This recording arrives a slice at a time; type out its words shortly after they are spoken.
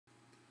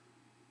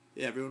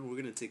Hey everyone,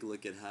 we're going to take a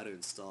look at how to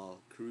install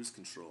Cruise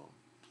Control.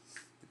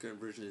 The current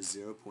version is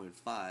 0.5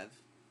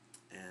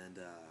 and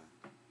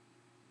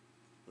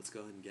let's go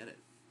ahead and get it.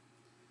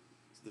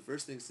 So the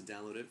first thing is to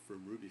download it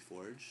from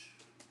RubyForge.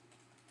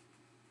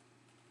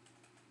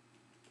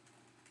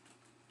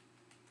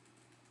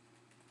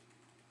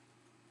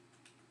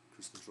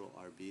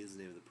 CruiseControl.rb is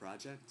the name of the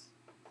project.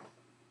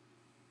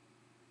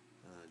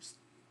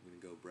 I'm going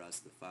to go browse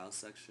to the file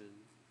section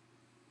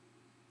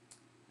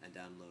and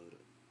download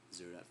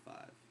 0.5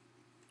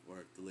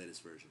 or the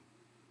latest version.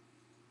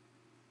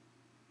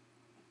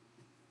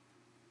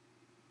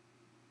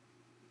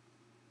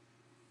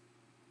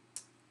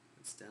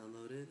 It's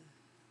downloaded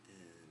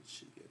and it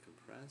should get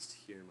compressed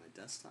here in my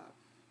desktop.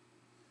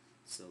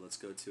 So let's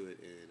go to it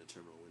in a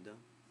terminal window.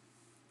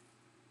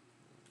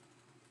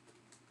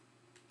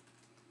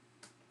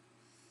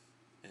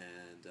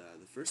 And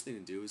the first thing to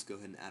do is go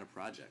ahead and add a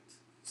project.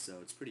 So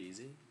it's pretty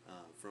easy.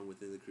 From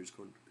within the Cruise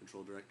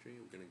Control directory,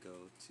 we're going to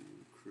go to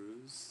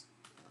Cruise,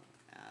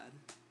 Add,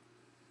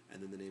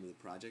 and then the name of the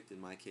project.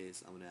 In my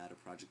case, I'm going to add a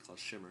project called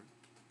Shimmer.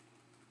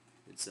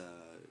 It's an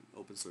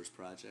open source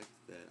project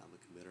that I'm a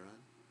committer on.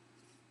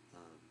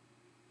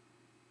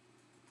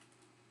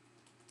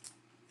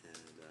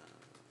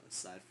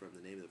 Aside from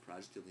the name of the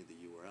project, you'll need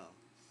the URL.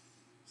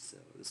 So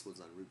this one's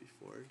on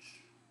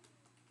RubyForge.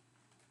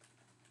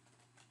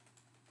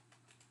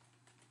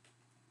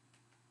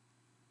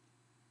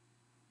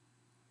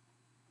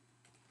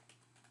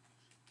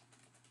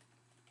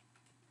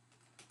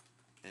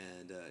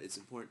 And it's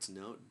important to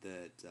note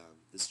that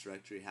this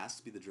directory has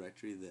to be the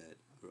directory that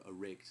a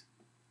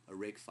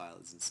rake file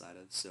is inside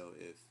of. So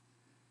if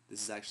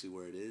this is actually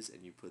where it is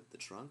and you put the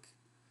trunk,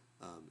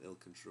 it'll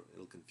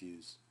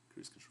confuse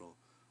Cruise Control.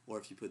 Or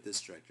if you put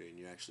this directory and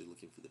you're actually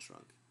looking for the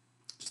trunk,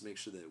 just make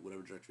sure that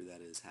whatever directory that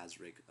is has a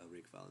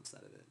rake file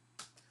inside of it.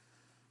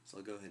 So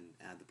I'll go ahead and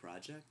add the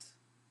project,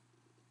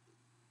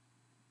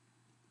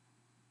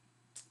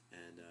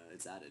 and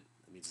it's added.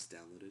 That means it's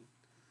downloaded.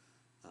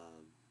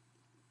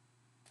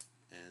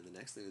 And the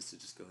next thing is to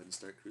just go ahead and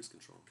start Cruise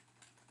Control.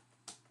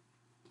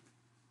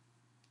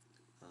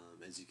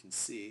 As you can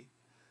see,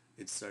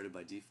 it's started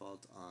by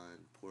default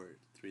on port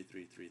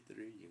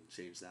 3333. You can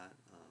change that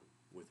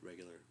with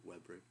regular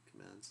web break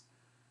commands.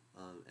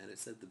 And it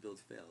said the build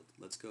failed.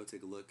 Let's go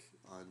take a look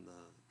on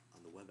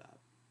the web app.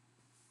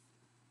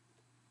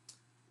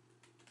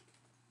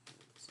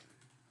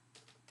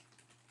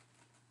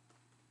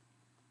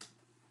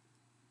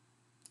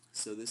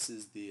 So this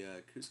is the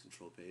Cruise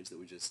Control page that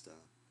we just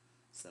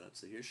set up.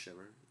 So here's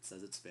Shimmer. It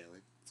says it's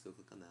failing. Let's go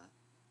click on that.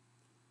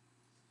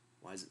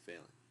 Why is it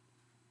failing?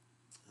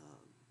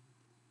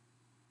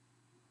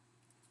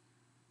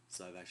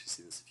 So I've actually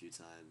seen this a few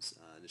times.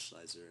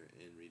 Initializer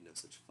in read no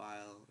such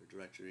file or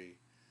directory,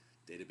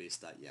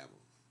 database.yaml.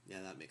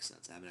 Yeah, that makes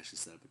sense. I haven't actually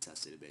set up a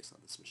test database on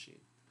this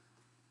machine.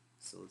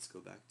 So let's go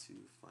back to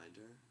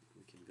Finder.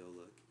 We can go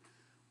look.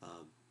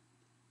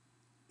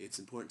 It's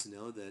important to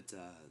know that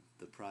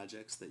the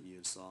projects that you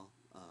install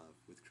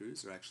with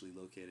Cruise are actually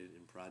located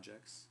in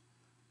projects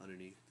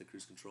underneath the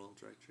Cruise Control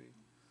directory.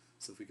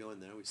 So if we go in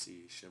there, we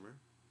see Shimmer,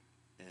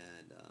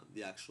 and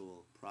the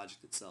actual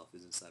project itself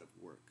is inside of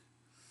work.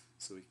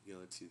 So we can go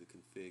into the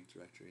config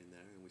directory in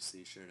there, and we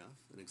see, sure enough,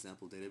 an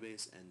example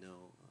database and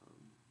no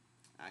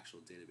actual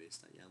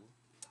database.yaml.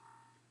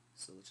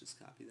 So let's just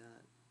copy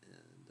that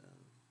and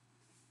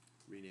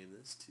rename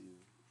this to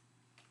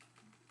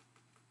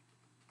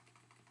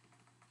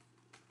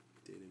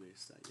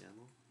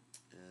database.yaml,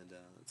 and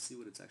let's see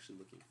what it's actually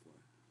looking for.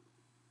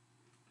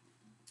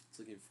 It's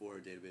looking for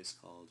a database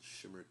called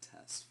Shimmer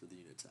Test for the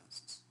unit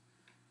tests,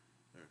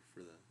 or for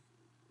the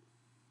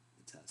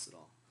tests at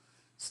all.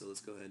 So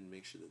let's go ahead and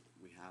make sure that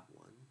we have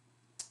one.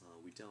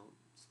 We don't,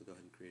 so we'll go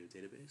ahead and create a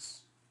database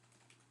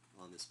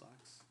on this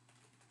box.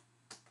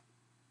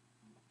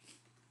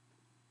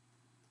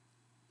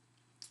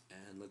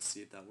 And let's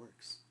see if that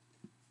works.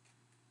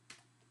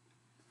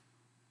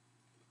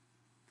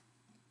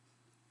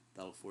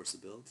 That'll force a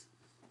build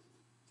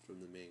from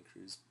the main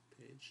Cruise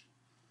page.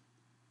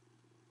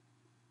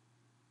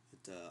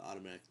 It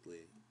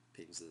automatically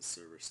pings the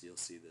server, so you'll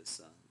see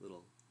this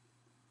little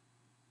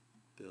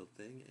build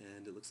thing,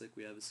 and it looks like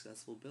we have a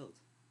successful build.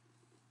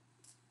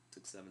 It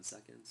took 7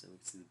 seconds, and we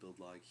can see the build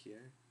log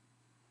here.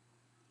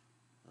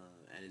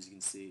 And as you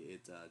can see,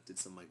 it did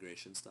some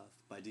migration stuff.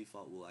 By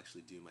default, we'll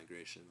actually do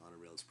migration on a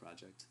Rails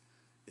project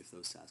if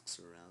those tasks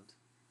are around.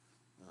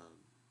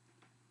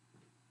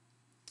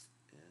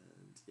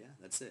 And yeah,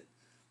 that's it.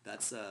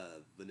 That's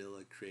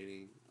vanilla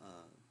creating,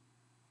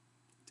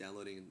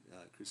 downloading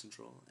Cruise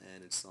Control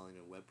and installing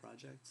a web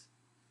project.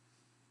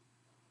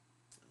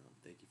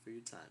 Thank you for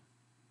your time.